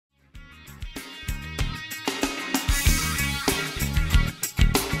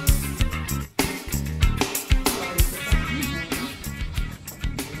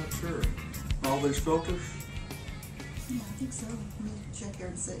these filters? Yeah, I think so. Let me check here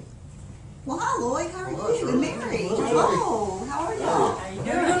and see. Well, hi Lloyd, how are Well, you? sure. And Mary. Well, Hello, how are y'all? How you doing?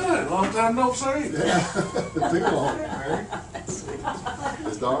 Good. Long time no see. Yeah, too long, Mary.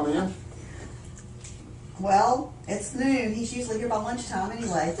 Is Don in? Well, it's noon. He's usually here by lunchtime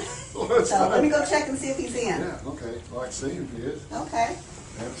anyway. Well, that's So let me fine. go check and see if he's in. Yeah, okay. I'd like to see him if he is. Okay.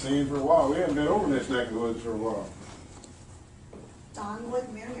 Haven't seen him for a while. We haven't been over this neck of the woods for a while. Don, Lloyd,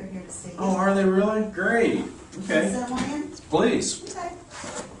 and Mary are here to see you. Oh, are they really? Great. Can you Okay. send one in? Please. Okay.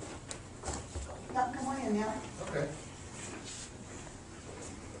 Yep, come on in now. Okay.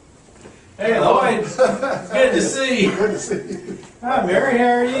 Hey, Lloyd. Good to see you. Good to see you. Hi, Mary. How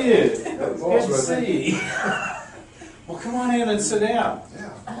are you? boss Good to with see you. Well, come on in and sit down.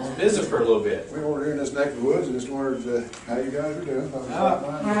 Yeah. Visit for a little bit. We were over here in this neck of the woods and just wondered how you guys are doing. Thought we'd stop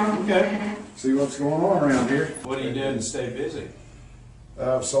by and Okay. see what's going on around here. What are you doing to stay busy?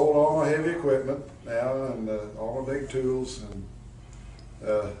 I've sold all my heavy equipment now and all my big tools. And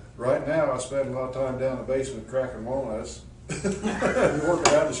right now I spend a lot of time down in the basement cracking walnuts. Working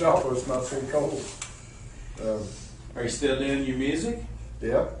out in the shop when it's not so cold. Are you still doing your music?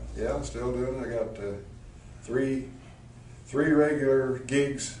 Yeah, I'm still doing it. I got three regular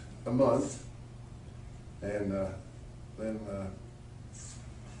gigs a month, and then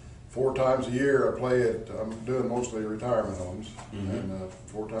 4 times a year I play at. I'm doing mostly retirement homes, and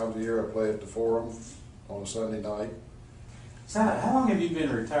 4 times a year I play at the Forum on a Sunday night. So, how long have you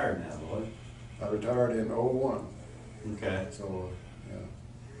been retired now, Lloyd? I retired in '01, Okay. so yeah,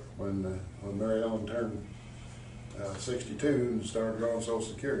 when Mary Ellen turned 62 and started drawing Social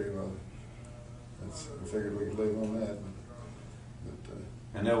Security, well, I figured we could live on that. But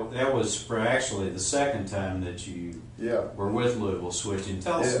And that was for actually the second time that you yeah. were with Louisville Switching.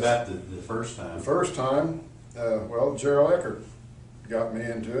 Tell us Yes. about the first time. The first time, well, Gerald Eckert got me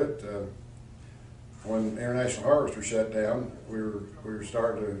into it. When International Harvester shut down, we were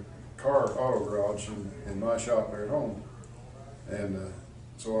starting a car auto garage in my shop there at home, and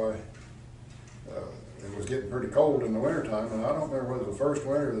so it was getting pretty cold in the wintertime, and I don't remember whether the first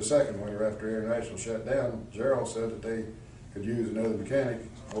winter or the second winter after International shut down. Gerald said that they could use another mechanic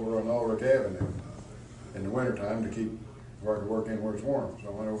over on Ulrich Avenue in the wintertime to keep where I could work in where it's warm. So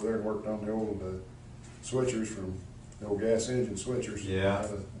I went over there and worked on the old switchers from the old gas engine switchers. Yeah. Out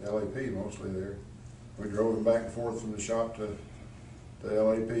of LAP mostly there. We drove them back and forth from the shop to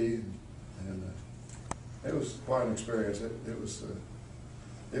LAP, and it was quite an experience. It was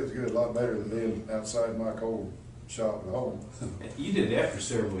good, a lot better than being outside my cold shop at home. You did that for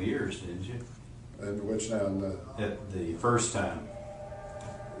several years, didn't you? And which now, At the first time.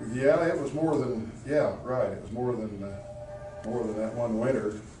 yeah, it was more than, yeah, right. It was more than that one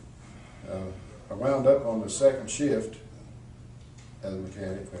winter. I wound up on the second shift as a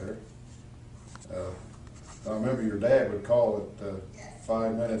mechanic there. I remember your dad would call at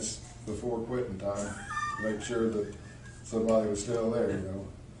 5 minutes before quitting time to make sure that somebody was still there, you know.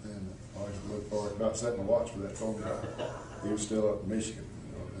 And I always looked forward about setting a watch for that phone call. He was still up in Michigan,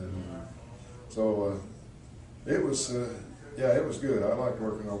 you know. And so it was, yeah, it was good. I liked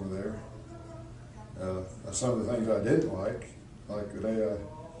working over there. Some of the things I didn't like the day I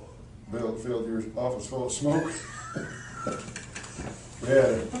filled your office full of smoke. We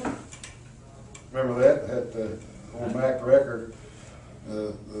had, remember that old Mac record,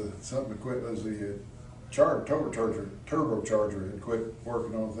 something that quit was the turbocharger had quit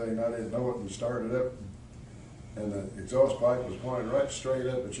working on the thing. I didn't know it and started up, and the exhaust pipe was pointed right straight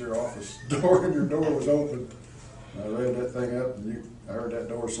up at your office door, and your door was open. And I read that thing up, and I heard that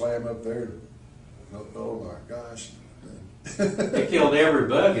door slam up there. Oh my gosh. They killed every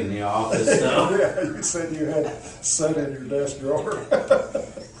bug in the office, though. Yeah, you said you had set in your desk drawer.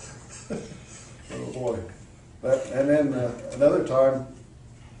 Oh boy. And then another time,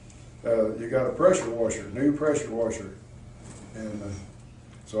 you got a pressure washer, new pressure washer. And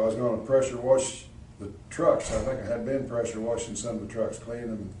so I was going to pressure wash the trucks. I think I had been pressure washing some of the trucks, cleaning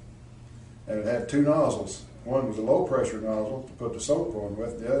them. And it had 2 nozzles. One was a low pressure nozzle to put the soap on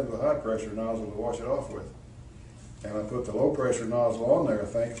with, the other was a high pressure nozzle to wash it off with. And I put the low pressure nozzle on there, I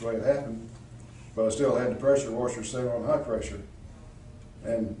think, that's the way it happened. But I still had the pressure washer set on high pressure.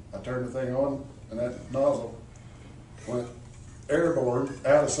 And I turned the thing on, and that nozzle went airborne,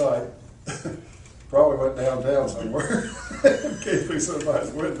 out of sight. Probably went downtown somewhere. Came through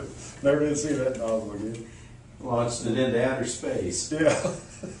somebody's window. Never did see that nozzle again. Launched it into outer space. Yeah.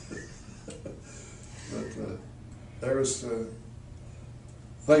 But there was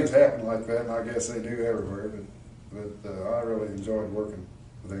things happen like that, and I guess they do everywhere. But I really enjoyed working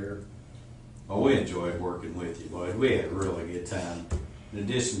there. Well, we enjoyed working with you, Lloyd. We had a really good time. in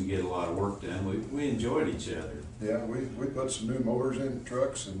addition to get a lot of work done, we enjoyed each other. Yeah, we put some new motors in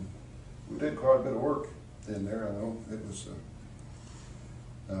trucks, and we did quite a bit of work in there. I know it was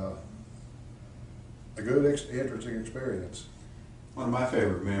a good, interesting experience. One of my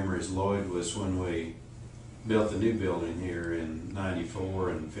favorite memories, Lloyd, was when we built the new building here in '94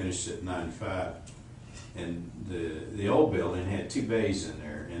 and finished it in '95. And the old building had 2 bays in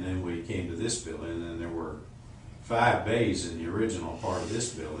there, and then we came to this building, and there were 5 bays in the original part of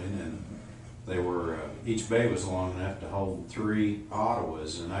this building, and they were each bay was long enough to hold 3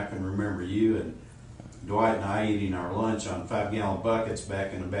 Ottawas. And I can remember you and Dwight and I eating our lunch on 5-gallon buckets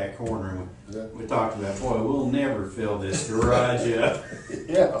back in the back corner, and we talked about, boy, we'll never fill this garage up.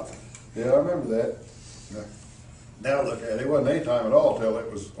 Yeah, I remember that. Now look at it, it wasn't any time at all till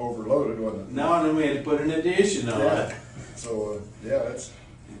it was overloaded, wasn't it? No, and then we had to put an addition on it. So,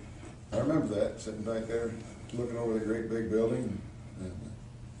 I remember that, sitting back there, looking over the great big building, and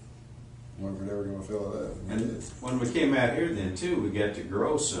wondering if we're ever gonna fill it up. And when we came out here then too, we got to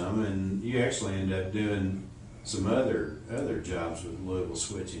grow some, and you actually ended up doing some other jobs with Louisville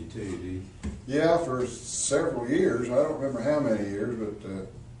Switching too, do you? Yeah, for several years, I don't remember how many years, but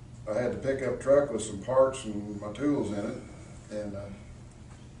I had to pick up a truck with some parts and my tools in it, and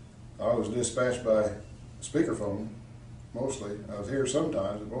I was dispatched by speakerphone mostly. I was here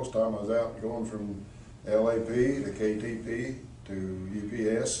sometimes, but most of the time I was out going from LAP to KTP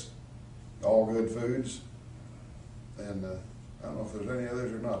to UPS, All Good Foods, and I don't know if there's any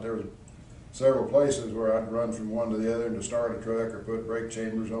others or not. There was several places where I'd run from one to the other to start a truck or put brake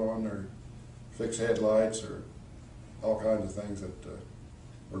chambers on or fix headlights or all kinds of things that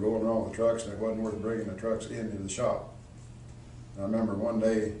were going wrong with trucks, and it wasn't worth bringing the trucks into the shop. And I remember one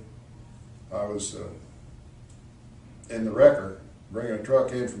day I was in the wrecker bringing a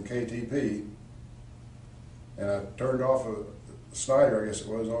truck in from KTP, and I turned off a Snyder, I guess it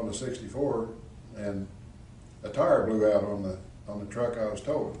was, on the 64, and a tire blew out on the truck I was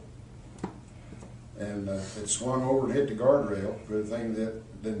towing. And it swung over and hit the guardrail. Good thing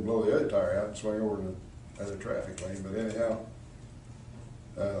that didn't blow the other tire out and swung over in the other traffic lane. But anyhow,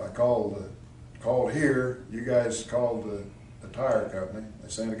 I called here. You guys called the tire company. They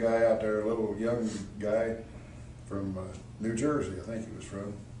sent a guy out there, a little young guy from New Jersey, I think he was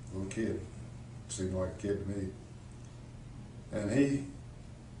from, a little kid. Seemed like a kid to me. And he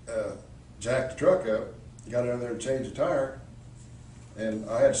jacked the truck up, got out there to change the tire, and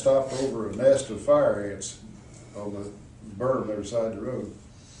I had stopped over a nest of fire ants on the berm there beside the road.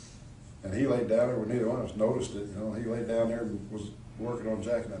 And he laid down there, when neither one of us noticed it, he laid down there and was working on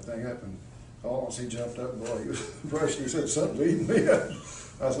jacking that thing up, and all at once he jumped up, and boy, he was brushing. He said, something's eating me up.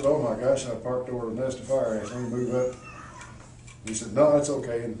 I said, oh my gosh, I parked over a nest of fire ants. Let me move up. He said, no, it's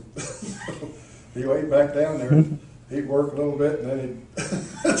okay. And he laid back down there, and he'd work a little bit, and then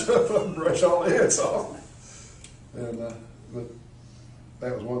he'd jump up and brush all the ants off. And but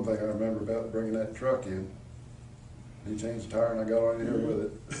that was one thing I remember about bringing that truck in. He changed the tire, and I got on in here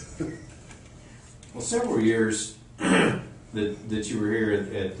with it. Well, several years that you were here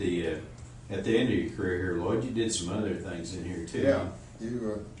at the end of your career here, Lloyd, you did some other things in here too. Yeah,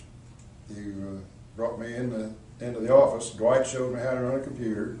 you brought me into the office. Dwight showed me how to run a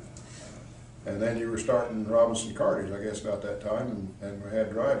computer, and then you were starting Robinson Cartage, I guess, about that time, and we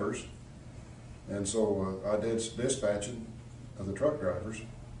had drivers, and so I did dispatching of the truck drivers,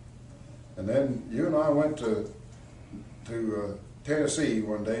 and then you and I went to Tennessee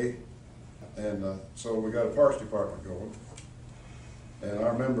one day, and so we got a parts department going, and I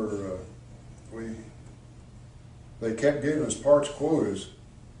remember they kept giving us parts quotas,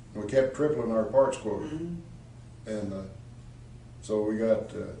 and we kept tripling our parts quota. And so we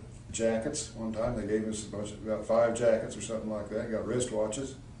got jackets. One time they gave us about 5 jackets or something like that. Got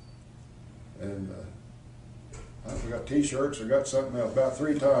wristwatches, and we got T-shirts. We got something else. About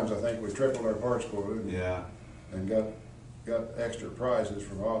 3 times I think we tripled our parts quota. And got extra prizes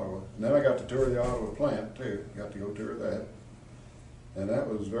from Ottawa. And then I got to tour the Ottawa plant too. Got to go tour that, and that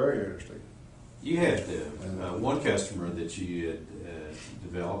was very interesting. You had one customer that you had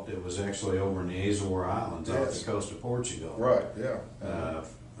developed. It was actually over in the Azore Islands, off the coast of Portugal. Right. Yeah.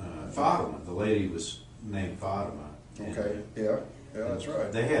 Fatima. The lady was named Fatima. Okay. Yeah. Yeah, that's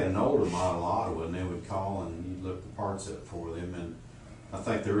right. They had an older model Ottawa, and they would call and you'd look the parts up for them. And I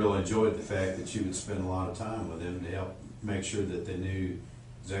think they really enjoyed the fact that you would spend a lot of time with them to help make sure that they knew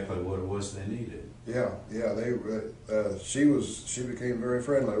exactly what it was they needed. Yeah. She became very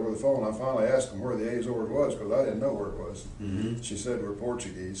friendly over the phone. I finally asked them where the Azores was because I didn't know where it was. Mm-hmm. She said we're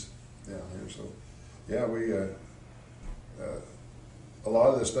Portuguese down here. So, yeah, we a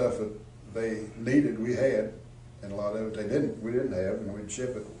lot of the stuff that they needed we had. and a lot of it we didn't have, and we'd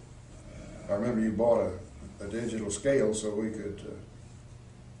ship it. I remember you bought a digital scale so we could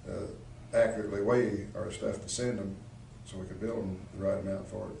accurately weigh our stuff to send them, so we could bill them the right amount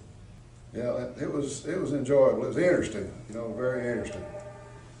for it. Yeah, it was enjoyable. It was interesting, very interesting.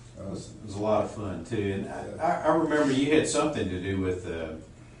 It was a lot of fun too, and I remember you had something to do with the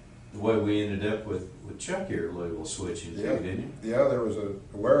way we ended up with Chuck here at Louisville Switching too, didn't you? Yeah, there was a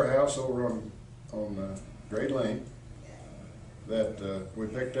warehouse over on Great Lane that we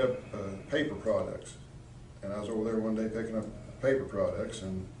picked up paper products, and I was over there one day picking up paper products,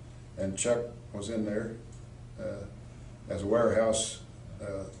 and Chuck was in there as a warehouse.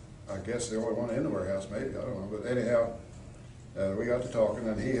 I guess the only one in the warehouse, maybe, I don't know. But anyhow, we got to talking,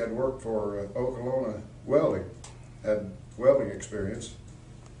 and he had worked for Oklahoma Welding, had welding experience,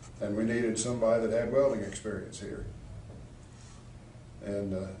 and we needed somebody that had welding experience here.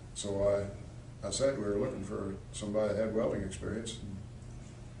 And so I said we were looking for somebody that had welding experience,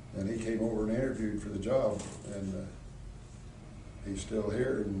 and he came over and interviewed for the job, and he's still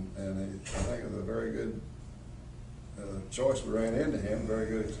here, and I think it was a very good choice. We ran into him, very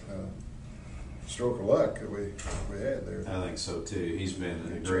good stroke of luck that we had there. I think so too. He's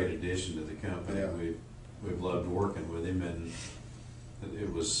been a great addition to the company. Yeah. We've loved working with him, and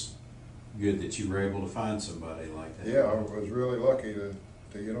it was good that you were able to find somebody like that. Yeah, I was really lucky to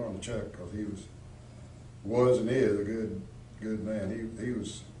get on the Chuck, because he was and is a good man. He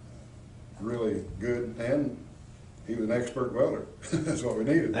was really good, and he was an expert welder. That's what we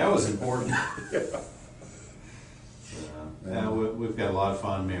needed. That was important. Yeah. Now we've got a lot of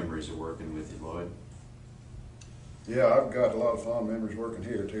fond memories of working with you, Lloyd. Yeah, I've got a lot of fond memories working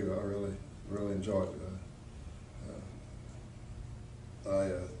here too. I really enjoyed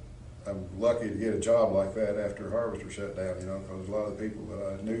it. I'm lucky to get a job like that after Harvester shut down, because a lot of the people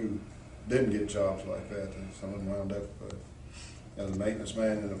that I knew didn't get jobs like that. And some of them wound up as a maintenance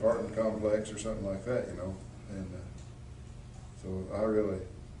man in an apartment complex or something like that, And so I really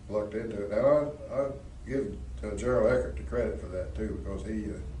lucked into it. And I give Gerald Eckert the credit for that too, because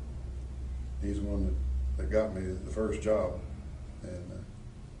he's the one that got me the first job, and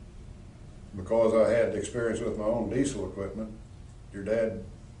because I had experience with my own diesel equipment, your dad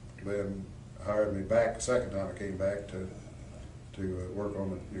then hired me back the second time I came back to work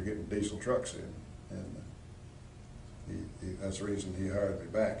on you're getting diesel trucks in, and that's the reason he hired me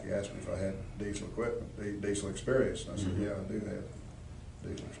back. He asked me if I had diesel equipment, diesel experience, and I said, yeah, I do have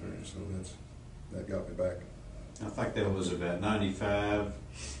diesel experience, so that got me back. I think that was about 95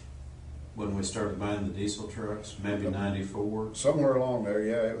 when we started buying the diesel trucks, maybe 94. Somewhere along there,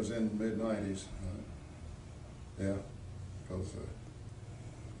 yeah, it was in the mid-90s. Yeah, because,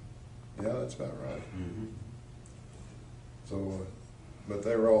 yeah, that's about right. Mm-hmm. So, but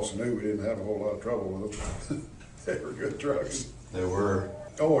they were also new. We didn't have a whole lot of trouble with them. They were good trucks. They were.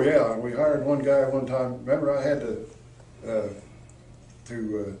 Oh yeah, we hired one guy one time. Remember, I had to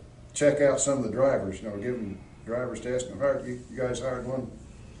check out some of the drivers. Give them driver's test. And you guys hired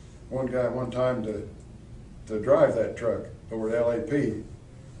one guy one time to drive that truck over at LAP,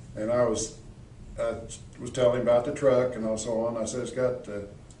 and I was telling him about the truck and so on. I said it's got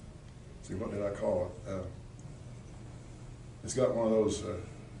see, what did I call it? It's got one of those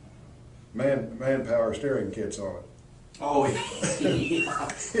manpower steering kits on it. Oh, yeah.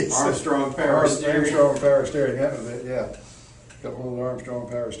 Armstrong power steering. Armstrong power steering, that was it, yeah. Got one of the Armstrong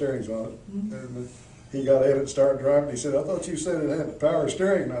power steerings on it. Mm-hmm. And he got in and started driving. He said, I thought you said it had power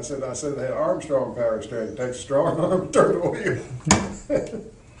steering. And I said it had Armstrong power steering. It takes a strong arm to turn the wheel.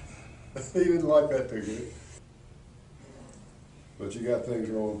 He didn't like that too good. But you got things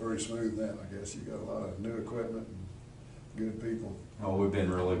rolling pretty smooth now, I guess. You got a lot of new equipment and good people. Oh, we've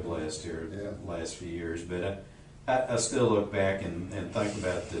been really blessed here Yeah. the last few years. But I still look back and think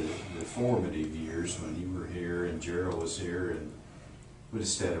about the formative years when you were here and Gerald was here, and we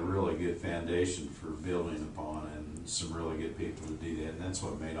just had a really good foundation for building upon, and some really good people to do that, and that's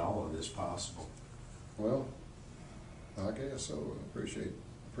what made all of this possible. Well, I guess so. I appreciate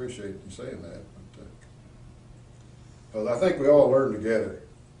you saying that. But I think we all learn together.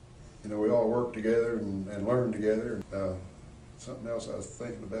 We all work together and learn together. Something else I was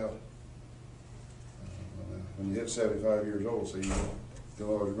thinking about. When you hit 75 years old, so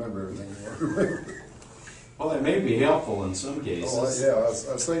you'll always remember everything you want to remember. Well, that may be helpful in some cases. Oh, yeah,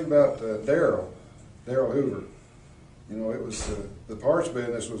 I was thinking about Daryl Hoover. It was the parts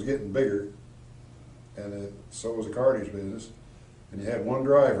business was getting bigger, and so was the cartage business. And you had one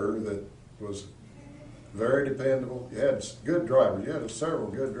driver that was very dependable. You had good drivers. You had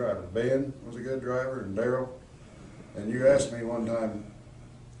several good drivers. Ben was a good driver, and Daryl. And you asked me one time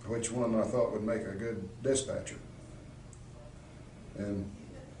which one I thought would make a good dispatcher. And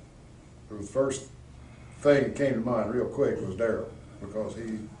the first thing that came to mind real quick was Daryl, because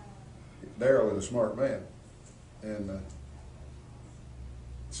Daryl is a smart man. And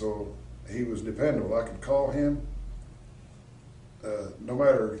so he was dependable. I could call him no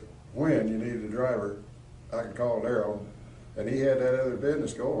matter when you needed a driver. I could call Daryl, and he had that other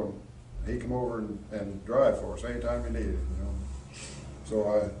business going. He'd come over and drive for us anytime you needed, you know.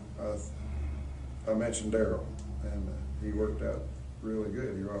 So I mentioned Daryl, and he worked out really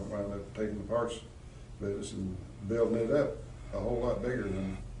good. He wound up taking the parts business and building it up a whole lot bigger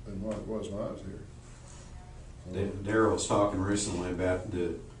than what it was when I was here. Daryl was talking recently about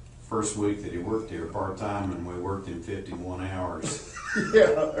the first week that he worked here part-time, and we worked him 51 hours.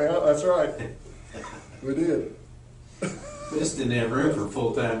 Yeah, that's right. We did. We just didn't have room for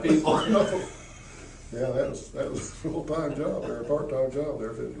full-time people. No. Yeah, that was a full-time job there, a part-time job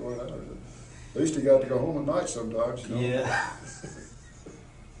there, 51 hours. At least he got to go home at night sometimes, you know. Yeah.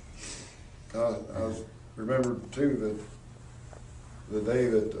 I remember too that the day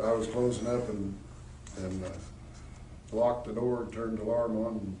that I was closing up and locked the door, turned the alarm on,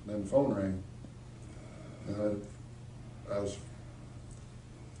 and then the phone rang. And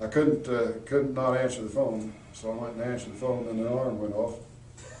I couldn't not answer the phone, so I went and answered the phone, and the alarm went off.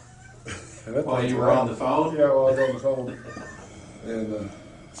 While you were on the phone? Yeah, while I was on the phone. And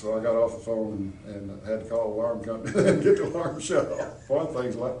so I got off the phone and had to call the alarm company and get the alarm shut off. One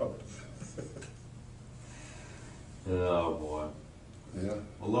thing's loud. Oh boy. Yeah.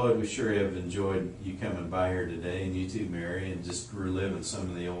 Well, Lloyd, we sure have enjoyed you coming by here today, and you too, Mary, and just reliving some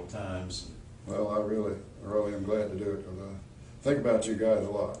of the old times. Well, I really am glad to do it, because I think about you guys a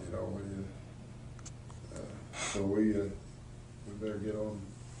lot, you know. So we better get on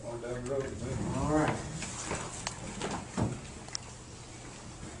down the road. All right.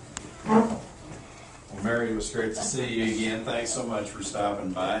 Well, Mary, it was great to see you again. Thanks so much for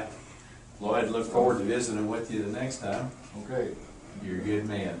stopping by. Lloyd, look forward to visiting with you the next time. Okay. You're a good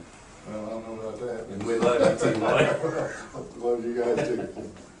man. Well, I don't know about that. And we love you too, Lloyd. Love you guys too.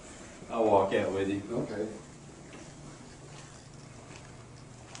 I'll walk out with you. Okay.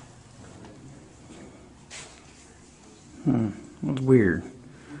 That's weird.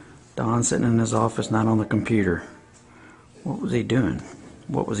 Don sitting in his office, not on the computer. What was he doing?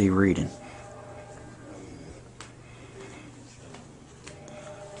 What was he reading?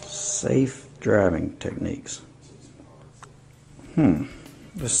 Safe driving techniques.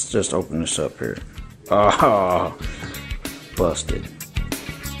 Let's just open this up here. Oh, busted.